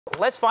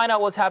let's find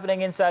out what's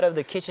happening inside of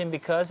the kitchen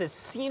because it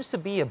seems to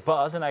be a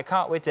buzz and I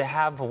can't wait to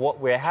have what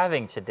we're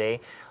having today.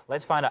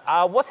 Let's find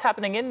out what's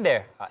happening in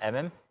there,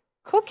 MM.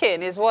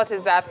 Cooking is what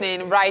is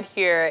happening right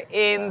here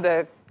in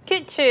the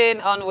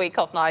kitchen on Wake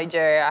Up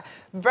Nigeria.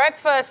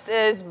 Breakfast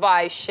is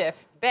by Chef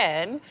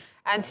Ben,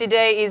 and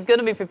today he's going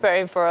to be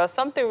preparing for us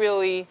something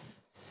really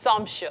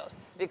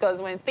sumptuous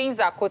because when things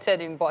are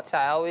coated in butter,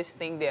 I always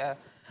think they're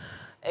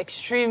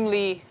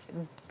extremely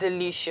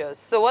delicious.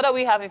 So what are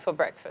we having for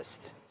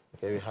breakfast?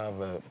 Okay, we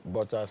have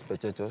buttered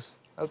potatoes.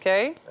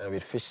 Okay.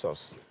 With fish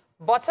sauce.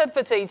 Buttered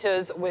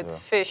potatoes with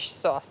fish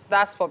sauce.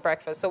 That's for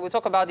breakfast. So we'll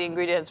talk about the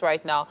ingredients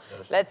right now.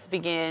 Yes. Let's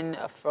begin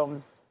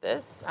from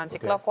this,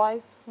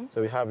 anti-clockwise. Okay.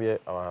 So we have here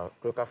our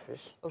croaker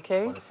fish.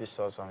 Okay. For the fish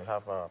sauce, and we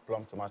have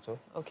plum tomato.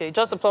 Okay,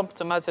 just the plum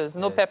tomatoes,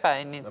 no pepper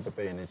in it. No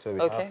pepper in it. So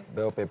we have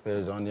bell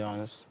peppers,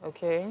 onions.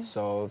 Okay.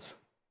 Salt.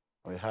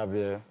 We have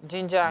here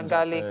ginger and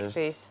garlic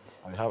paste.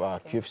 And we have our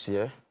cubes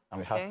here,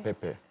 and we have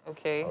pepper.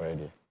 Okay.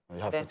 Already. And we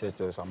have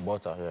potatoes and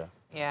butter here.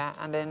 Yeah,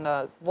 and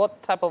then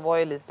what type of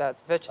oil is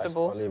that?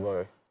 Vegetable? That's olive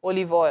oil.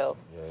 Olive oil.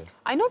 Yeah.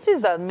 I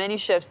noticed that many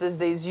chefs these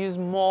days use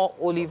more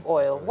olive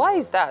oil. Why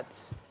is that?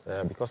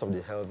 Because of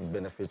the health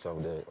benefits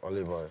of the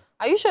olive oil.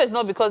 Are you sure it's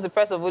not because the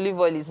price of olive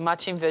oil is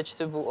matching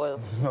vegetable oil?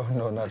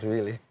 No, not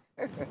really.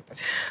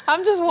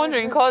 I'm just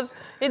wondering because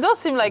it does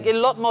seem like a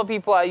lot more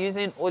people are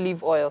using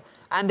olive oil.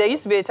 And there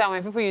used to be a time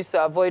when people used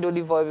to avoid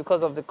olive oil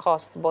because of the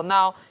cost. But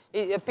now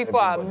people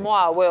are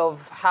more aware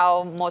of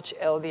how much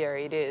healthier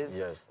it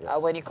is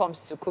when it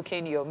comes to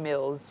cooking your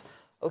meals.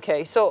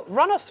 Okay, so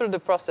run us through the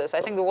process.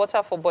 I think the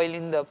water for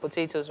boiling the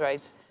potatoes,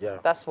 right? Yeah.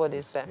 That's what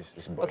is there.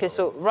 Okay,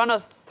 so run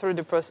us through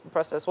the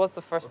process. What's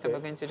the first thing we're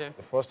going to do?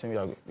 The first thing we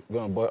are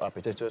going to boil our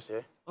potatoes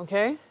here.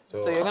 Okay,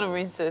 so you're going to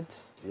rinse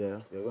it. Yeah,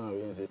 you're going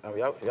to rinse it. And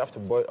we have to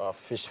boil our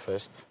fish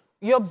first.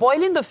 You're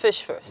boiling the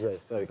fish first?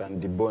 Yes, so you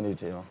can debone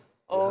it, you know.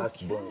 Okay. It has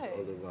to bones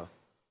all over.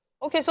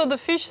 Okay, so the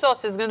fish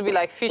sauce is going to be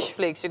like fish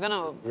flakes. You're going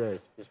to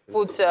fish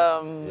put...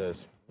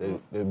 Yes, there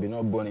will be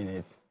no bone in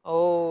it.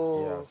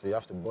 Oh. Yeah, so you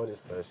have to boil it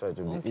first so it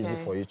will be easy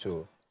for you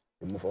to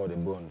remove all the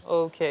bones.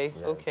 Okay,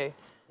 okay.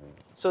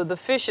 So the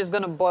fish is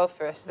going to boil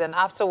first. Then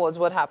afterwards,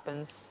 what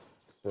happens?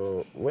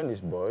 So when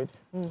it's boiled,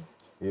 you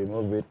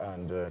remove it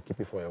and keep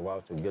it for a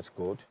while to get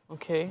cold.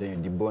 Okay.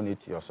 Then you debone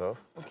it yourself.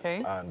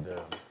 Okay. And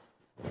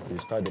you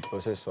start the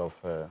process of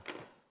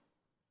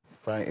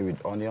frying it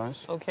with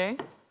onions. Okay.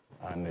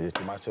 And the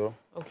tomato.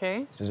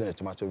 Okay. Season the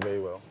tomato very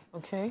well.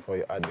 Okay. Before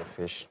you add the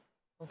fish.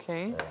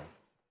 Okay. So,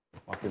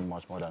 nothing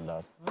much more than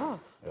that. Oh.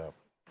 Yeah.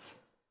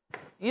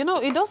 You know,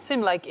 it does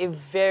seem like a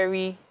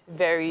very,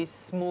 very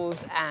smooth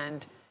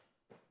and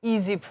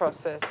easy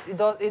process. It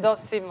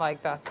does seem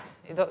like that.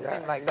 It does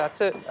seem like that.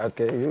 So.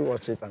 Okay, you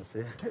watch it and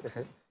see.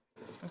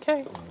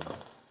 Okay.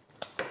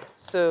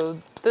 So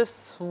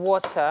this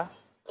water,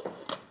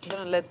 I'm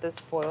gonna let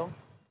this boil.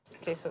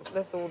 Okay, so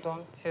let's hold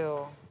on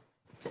till.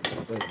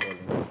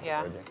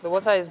 Yeah, the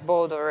water is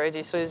boiled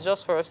already, so it's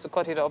just for us to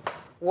cut it up,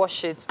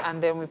 wash it,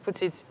 and then we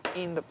put it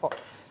in the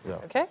pots. Yeah.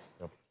 Okay?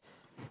 Yep.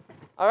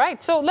 All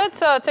right, so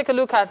let's take a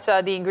look at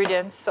the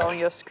ingredients on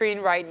your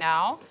screen right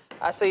now.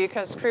 So you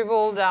can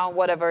scribble down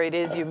whatever it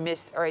is you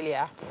missed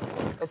earlier.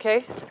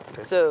 Okay?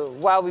 So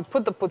while we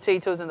put the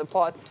potatoes in the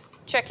pots,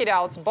 check it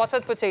out.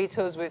 Buttered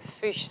potatoes with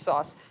fish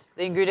sauce.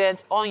 The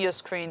ingredients on your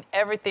screen,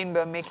 everything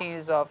we're making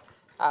use of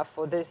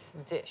for this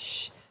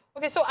dish.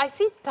 Okay, so I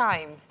see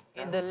thyme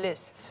in the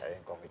list.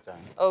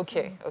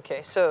 Okay,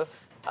 okay. So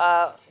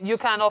you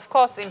can, of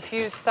course,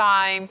 infuse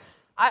thyme.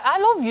 I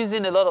love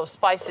using a lot of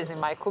spices in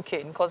my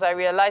cooking because I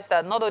realize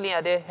that not only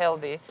are they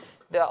healthy,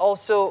 they're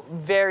also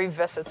very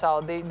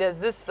versatile. There's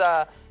this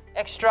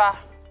extra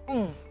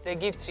they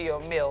give to your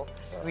meal,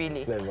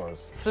 really.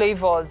 Flavors.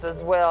 Flavors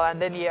as well,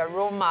 and then the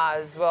aroma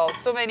as well.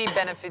 So many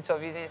benefits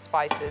of using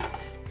spices.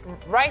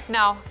 Right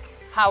now,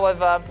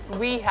 however,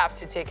 we have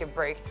to take a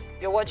break.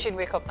 You're watching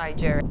Wake Up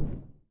Nigeria.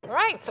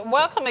 Right,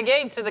 welcome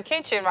again to the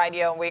kitchen right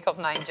here on Wake Up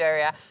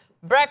Nigeria.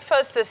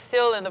 Breakfast is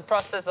still in the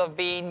process of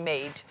being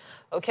made.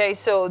 Okay,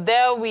 so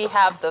there we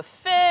have the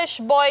fish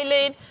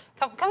boiling.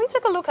 Can we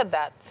take a look at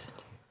that?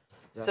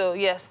 Yeah. So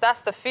yes,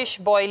 that's the fish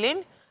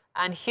boiling.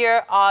 And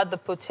here are the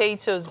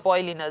potatoes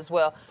boiling as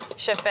well.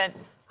 Chef Ben,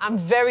 I'm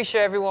very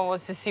sure everyone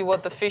wants to see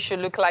what the fish will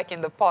look like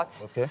in the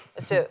pot. Okay.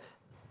 So,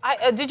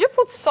 did you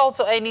put salt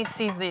or any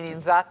seasoning in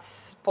that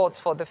pot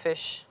for the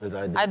fish? Yes,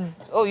 I did.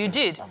 Oh, you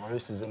did? I've already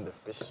seasoned the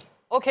fish.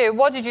 Okay,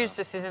 what did you use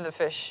to season the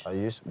fish? I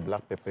used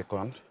black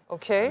peppercorn.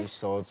 Okay. I used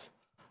salt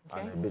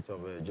and a bit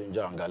of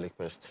ginger and garlic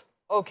paste.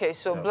 Okay,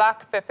 so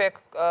black pepper...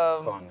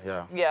 corn,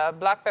 yeah. Yeah,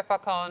 black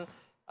peppercorn,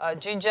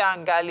 ginger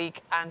and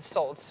garlic and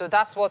salt. So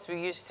that's what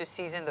we use to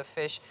season the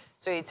fish.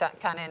 So it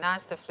can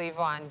enhance the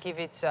flavor and give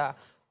it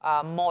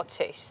more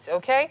taste,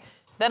 okay?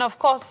 Then, of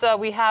course,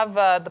 we have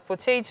the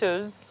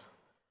potatoes.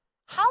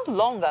 How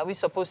long are we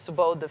supposed to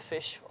boil the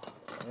fish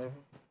for? Maybe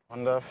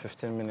under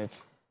 15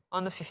 minutes.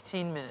 Under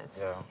 15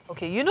 minutes? Yeah.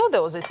 Okay, you know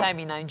there was a time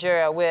in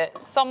Nigeria where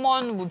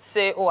someone would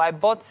say, oh, I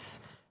bought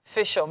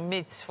fish or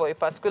meat for a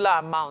particular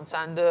amount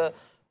and the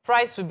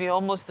price would be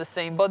almost the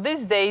same. But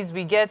these days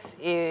we get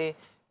a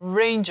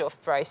range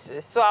of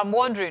prices. So I'm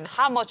wondering,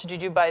 how much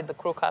did you buy the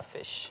croaker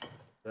fish?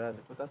 Yeah,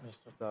 the croaker fish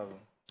 2,000.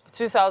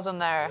 2,000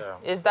 naira.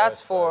 Yeah. Is that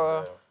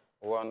for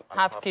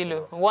half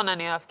kilo?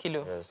 1.5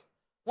 kilo. Yes.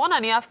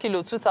 1.5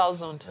 kilo,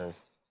 2,000.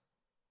 Yes.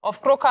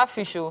 Of croaker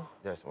fish, oh.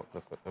 Yes,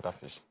 croaker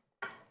fish.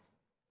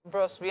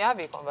 Bros, we have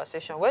a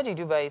conversation. Where did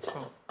you buy it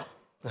from?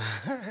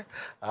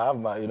 I have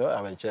my,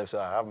 I'm a chef, so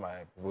I have my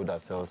people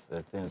that sells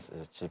things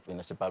cheap in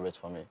a cheaper rate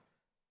for me.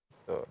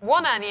 So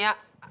 1.5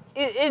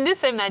 in this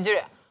same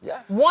Nigeria.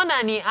 Yeah.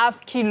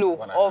 1.5 kilo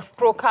of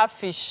croaker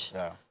fish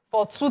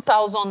for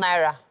 2,000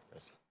 naira.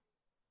 Yes.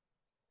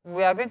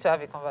 We are going to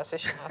have a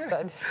conversation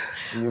after this.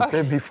 You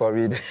pay me for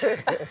it.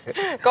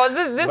 Because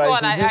this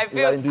one,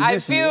 I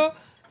feel.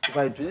 If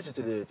I introduce you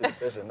to the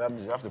person, that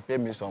means you have to pay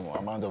me some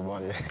amount of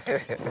money.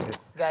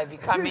 Guy, be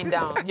calming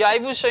down. You are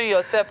even showing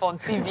yourself on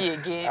TV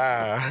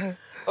again.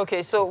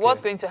 Okay, so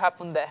what's going to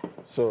happen there?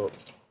 So,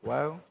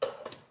 well,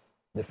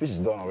 the fish is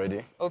done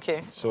already.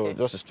 Okay. So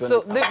just strain.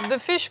 So the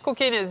fish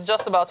cooking is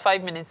just about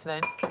 5 minutes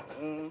then?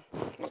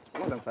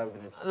 More than 5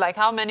 minutes. Like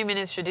how many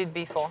minutes should it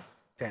be for?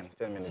 10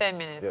 minutes. 10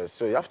 minutes. Yes,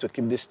 so you have to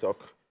keep this stock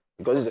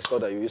because it's the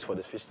stock that you use for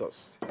the fish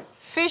sauce.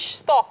 Fish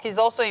stock is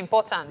also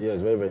important. Yes,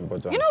 very, very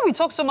important. You know, we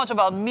talk so much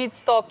about meat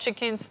stock,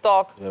 chicken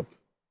stock, Yep.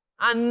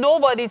 and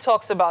nobody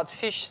talks about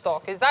fish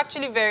stock. It's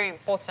actually very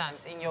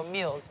important in your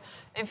meals.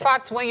 In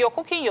fact, when you're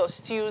cooking your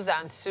stews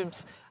and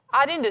soups,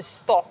 adding the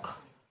stock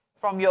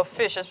from your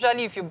fish,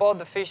 especially if you bought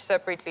the fish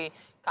separately,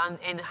 can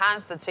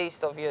enhance the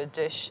taste of your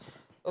dish.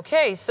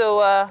 Okay,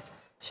 so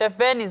Chef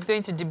Ben is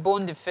going to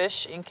debone the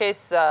fish in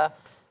case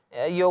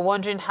you're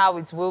wondering how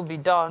it will be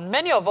done.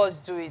 Many of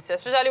us do it,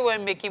 especially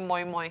when making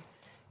moi moi.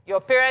 Your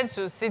parents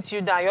will sit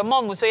you down. Your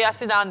mom will say, yeah,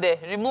 sit down there.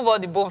 Remove all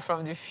the bone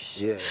from the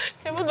fish. Yeah.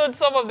 Even though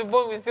some of the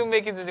bone will still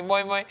make it to the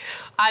moi moi.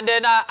 And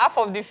then half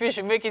of the fish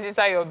will make it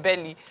inside your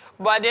belly.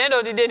 But at the end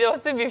of the day, there will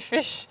still be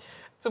fish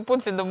to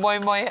put in the moi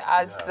moi,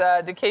 as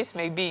the case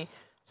may be.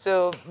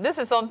 So this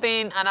is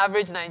something an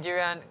average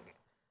Nigerian,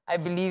 I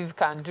believe,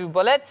 can do.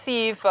 But let's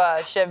see if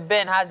Chef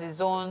Ben has his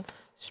own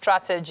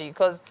strategy,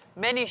 because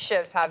many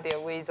chefs have their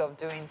ways of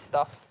doing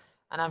stuff.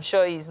 And I'm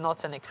sure he's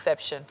not an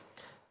exception.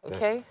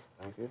 Okay? Yes.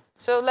 Thank you.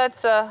 So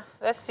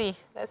let's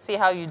see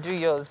how you do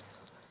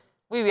yours.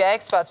 We are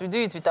experts. We do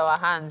it with our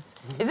hands.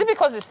 Is it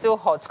because it's still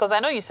hot? Because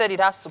I know you said it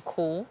has to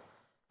cool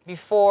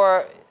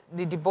before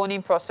the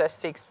deboning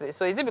process takes place.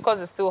 So is it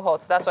because it's still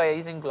hot? That's why you're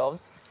using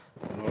gloves?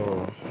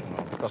 No,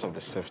 because of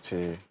the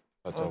safety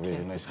part of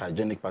it. It's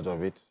hygienic part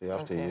of it. So you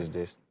have to use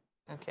this.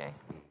 Okay.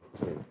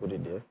 So you put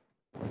it there.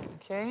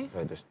 Okay.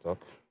 Inside the stock.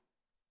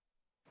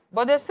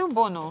 But there's still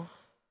bone, no?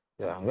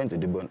 Yeah, I'm going to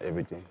debone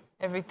everything.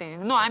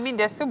 Everything. No, I mean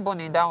there's still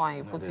bone in that one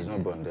you put it. There's no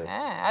bone there.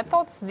 Yeah, I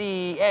thought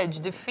the edge,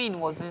 the fin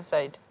was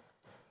inside.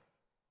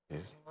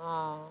 Yes.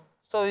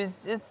 So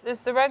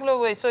it's the regular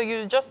way. So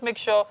you just make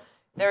sure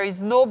there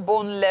is no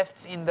bone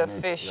left in the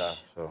fish. Yeah,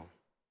 so.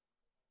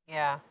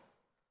 Yeah.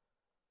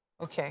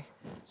 Okay.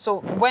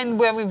 So when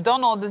we've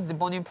done all this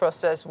deboning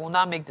process, we'll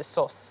now make the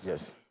sauce.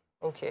 Yes.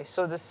 Okay.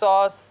 So the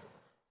sauce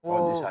will...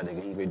 All these are the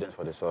ingredients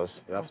for the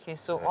sauce. You have okay.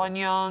 So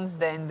onions,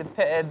 then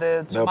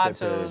the tomatoes.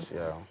 Peppers,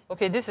 yeah.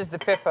 Okay. This is the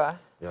pepper.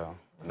 Yeah.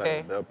 And Okay.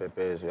 then the bell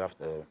peppers. You have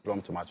the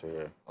plum tomato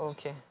here.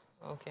 Okay.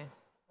 Okay.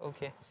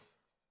 Okay.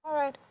 All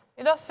right.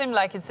 It does seem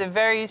like it's a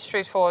very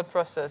straightforward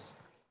process.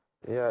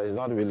 Yeah, it's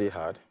not really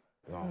hard.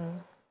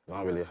 It's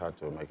not really hard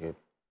to make it.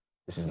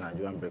 This is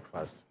Nigerian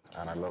breakfast,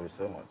 and I love it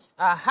so much.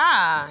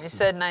 Aha! You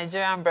said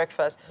Nigerian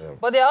breakfast. Yeah.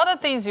 But there are other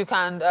things you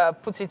can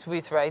put it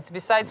with, right?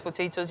 Besides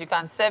potatoes, you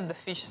can serve the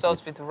fish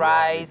sauce with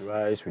rice. With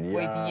rice, with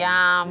yam.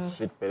 Yam. With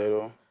sweet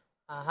potato.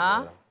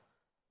 Uh-huh.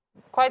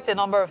 Yeah. Quite a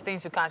number of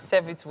things you can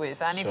serve it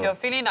with. And if Sure. you're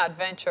feeling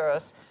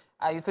adventurous,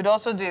 you could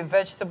also do a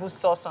vegetable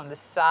sauce on the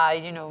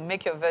side, you know,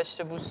 make your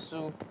vegetable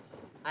soup.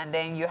 And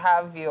then you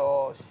have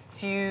your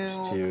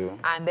stew.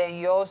 And then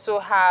you also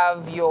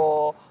have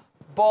your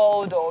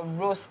boiled or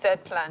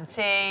roasted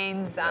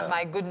plantains. And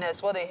my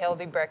goodness, what a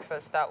healthy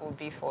breakfast that would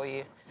be for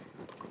you.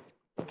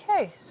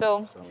 Okay,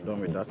 so I'm done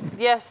with that.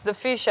 yes, the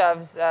fish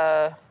has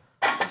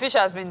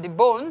been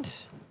deboned.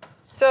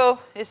 So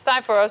it's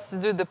time for us to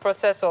do the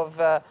process of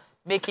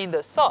making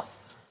the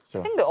sauce.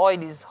 Sure. I think the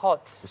oil is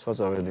hot. The sauce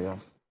already, yeah.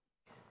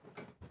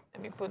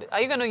 Let me put it.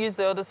 Are you going to use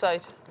the other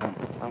side? Yeah,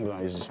 I'm going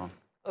to use this one.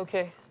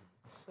 Okay.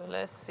 So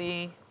let's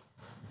see.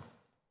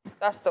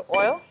 That's the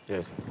oil.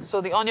 Yes. So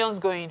the onions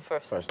go in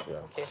first. First, yeah.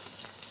 Okay.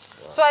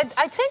 So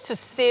I tend to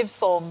save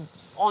some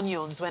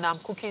onions when I'm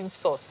cooking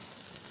sauce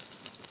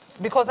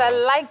because I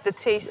like the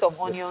taste of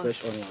onions.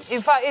 Fresh onions.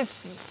 In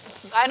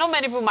fact, I know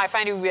many people might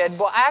find it weird,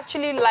 but I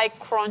actually like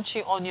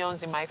crunchy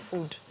onions in my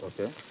food.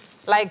 Okay.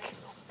 Like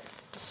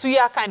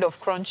suya kind of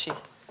crunchy.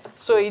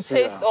 So it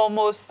tastes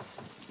almost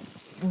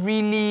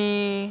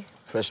really...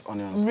 Fresh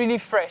onions. Really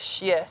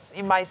fresh, yes,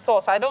 in my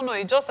sauce. I don't know,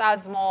 it just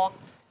adds more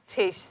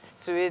taste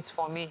to it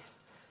for me.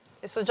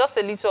 So just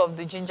a little of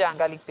the ginger and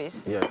garlic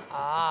paste? Yeah.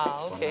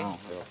 Ah, okay. For now,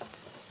 yeah.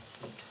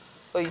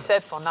 Oh, you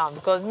said for now,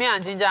 because me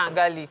and ginger and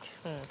garlic,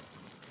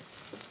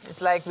 it's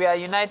like we are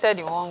united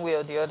in one way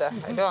or the other.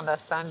 I don't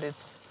understand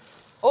it.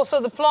 Oh, so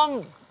the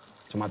plum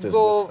tomatoes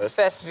go goes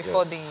first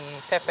before Yeah.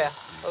 the pepper.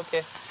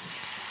 Okay.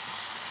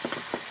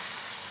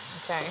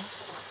 Okay.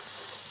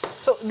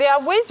 So there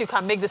are ways you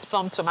can make these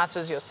plum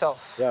tomatoes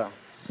yourself. Yeah.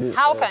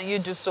 How can you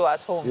do so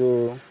at home?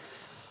 You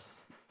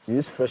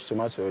use fresh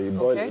tomato, you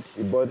boil Okay. it.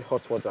 You boil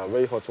hot water,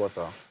 very hot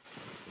water.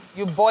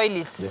 You boil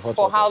it The hot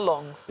for water. how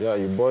long? Yeah,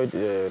 you boil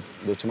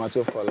the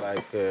tomato for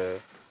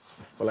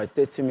like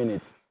 30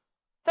 minutes.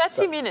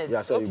 30 minutes.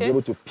 Yeah, so okay. you'll be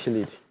able to peel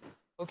it.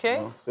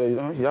 Okay. So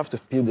you have to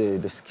peel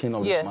the skin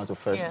of the tomato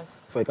first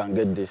yes. before you can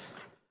get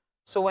this.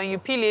 So when you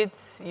peel it,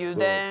 you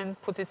then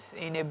put it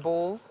in a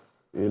bowl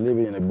You leave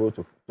it in a bowl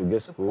to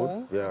get to cooled.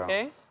 cool. Yeah.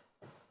 Okay.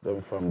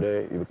 Then from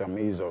there, you can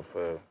use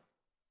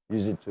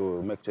it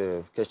to make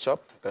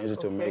ketchup. You can use it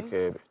to make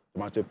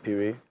tomato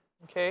puree.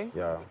 Okay.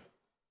 Yeah.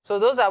 So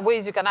those are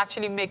ways you can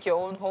actually make your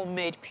own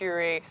homemade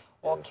puree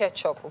or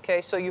ketchup.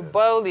 Okay. So you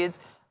boil it.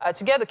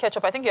 To get the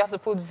ketchup, I think you have to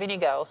put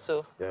vinegar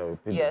also. Yeah. We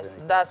put Yes, the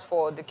vinegar. that's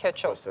for the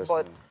ketchup. Processed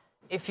But one.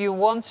 if you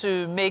want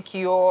to make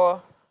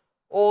your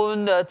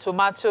own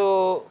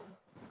tomato,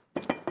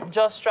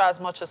 just try as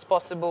much as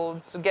possible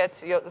to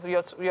get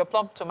your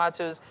plump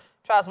tomatoes.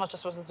 Try as much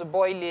as possible to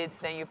boil it.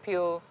 Then you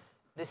peel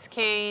the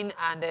skin,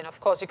 and then of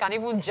course you can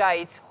even jar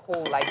it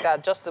whole like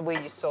that, just the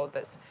way you saw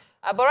this.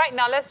 But right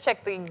now, let's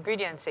check the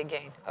ingredients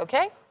again.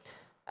 Okay.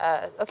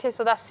 Okay.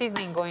 So that's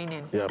seasoning going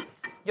in. Yeah.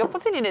 You're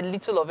putting in a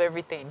little of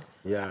everything.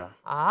 Yeah.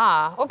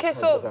 Ah. Okay. Because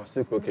So I'm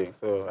still cooking,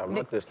 so I've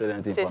not tasted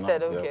anything for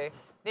tasted, now. okay. Yeah.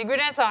 The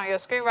ingredients are on your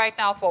screen right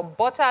now for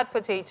buttered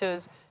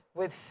potatoes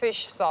with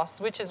fish sauce,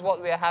 which is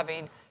what we're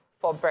having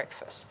for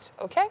breakfast,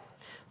 okay?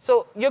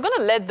 So you're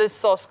gonna let this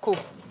sauce cook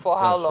for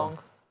how Sure. long?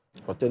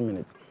 For 10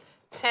 minutes.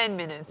 10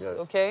 minutes, Yes.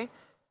 okay?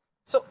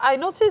 So I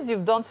noticed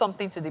you've done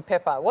something to the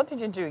pepper. What did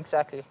you do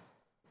exactly?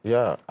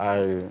 Yeah,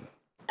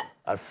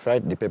 I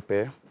fried the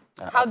pepper.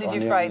 How did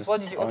you fry it? What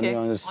did you, okay,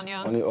 Onions.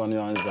 onions. Only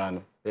onions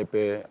and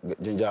pepper,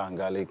 ginger and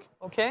garlic.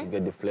 Okay. To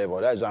get the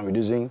flavor. That's why I'm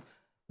reducing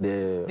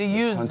the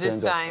use this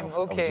content time, of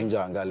okay. ginger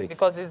and garlic.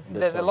 Because in the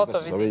there's a sauce, lot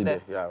because of it's it in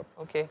already there.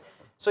 Yeah. Okay.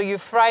 So you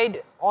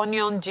fried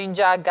onion,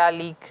 ginger,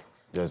 garlic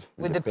Just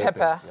with the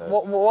pepper. Yes.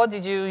 What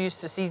did you use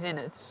to season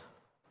it?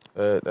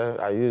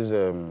 I use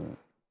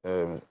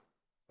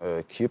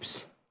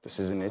cubes to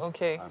season it.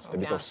 Okay, And a okay,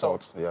 bit and of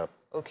salt. Yeah.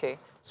 Okay,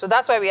 so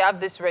that's why we have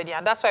this ready,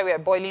 and that's why we are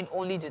boiling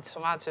only the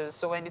tomatoes.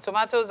 So when the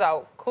tomatoes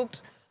are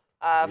cooked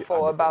add for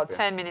the about pepper.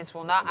 10 minutes,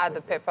 we'll now add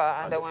the pepper,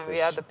 and Add then the when we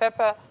fish. add the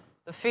pepper,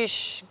 the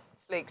fish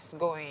flakes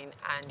go in,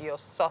 and your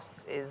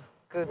sauce is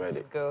good to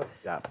Ready. go.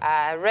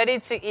 Yeah. Ready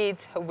to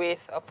eat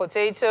with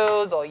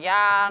potatoes or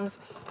yams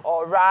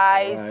or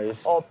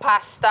rice. Or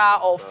pasta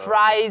or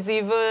fries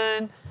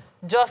even.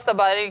 Just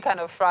about any kind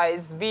of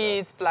fries, be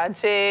it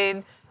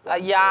plantain,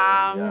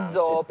 yams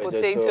or sweet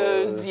potatoes,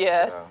 potatoes,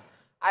 yes. yeah.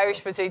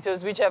 Irish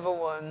potatoes, whichever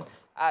one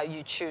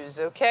you choose,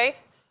 okay?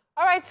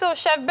 All right, so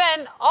Chef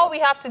Ben, all we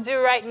have to do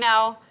right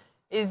now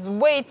is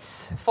wait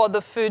for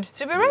the food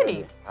to be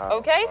ready,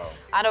 okay? Wow.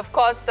 And of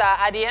course,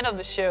 at the end of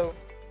the show,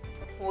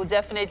 we'll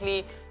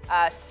definitely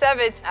serve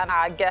it, and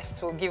our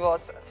guests will give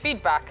us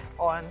feedback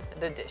on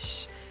the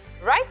dish.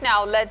 Right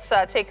now, let's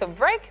take a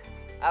break.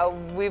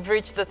 We've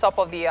reached the top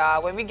of the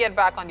hour. When we get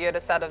back on the other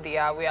side of the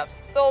hour, we have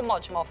so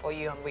much more for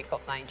you on Wake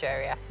Up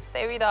Nigeria.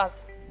 Stay with us.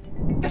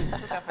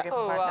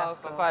 Oh, wow,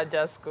 Papa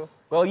Jasko.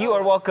 Well, you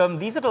are welcome.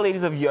 These are the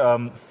ladies of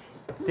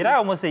did I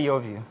almost say your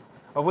view?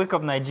 Of Wake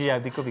Up Nigeria,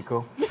 Biko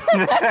Biko.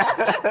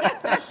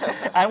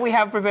 And we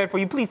have prepared for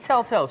you. Please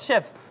tell,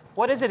 Chef,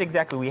 what is it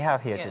exactly we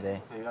have here today?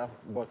 You have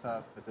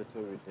butter potato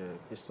with the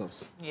fish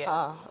sauce. Yes,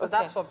 so okay.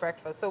 that's for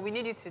breakfast. So we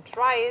need you to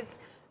try it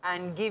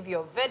and give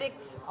your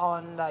verdict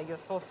on your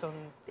thoughts on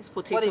This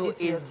what it potato did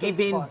to your is taste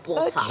giving bud.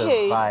 butter. The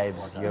Okay.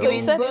 vibes. So you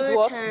said it's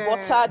what?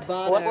 Buttered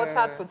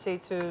Buttered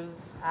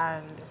potatoes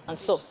and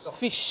sauce.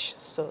 Fish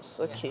sauce.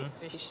 Okay.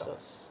 Yes, Fish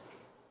sauce.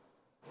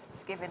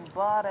 It's giving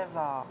butter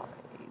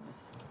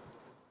vibes.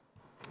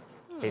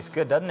 Tastes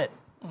good, doesn't it?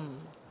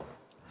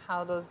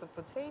 how does the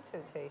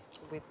potato taste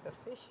with the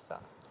fish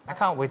sauce? I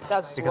can't wait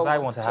That's because what I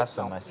we want to check have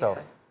some now.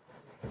 myself.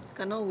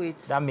 Cannot wait.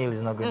 That meal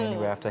is not going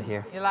anywhere after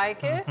here. You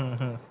like it?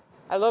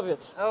 I love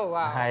it. Oh,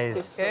 wow. Nice.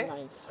 It's Okay. so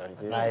nice.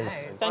 Nice.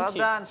 Thank Well you.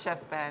 done, Chef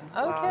Ben.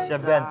 Okay.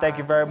 Chef Ben, thank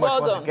you very much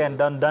Well once done. again.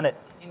 Done it.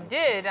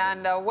 Indeed,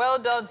 and well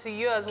done to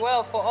you as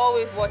well for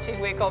always watching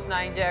Wake Up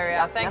Nigeria.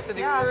 Yes, Thanks yes, to the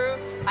yes. crew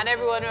and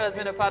everyone who has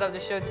been a part of the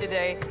show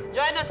today.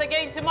 Join us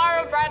again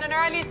tomorrow, bright and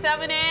early,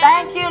 7 a.m.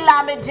 Thank you,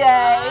 Lammy J.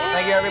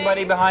 Thank you,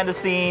 everybody behind the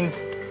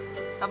scenes.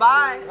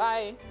 Bye-bye.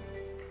 Bye.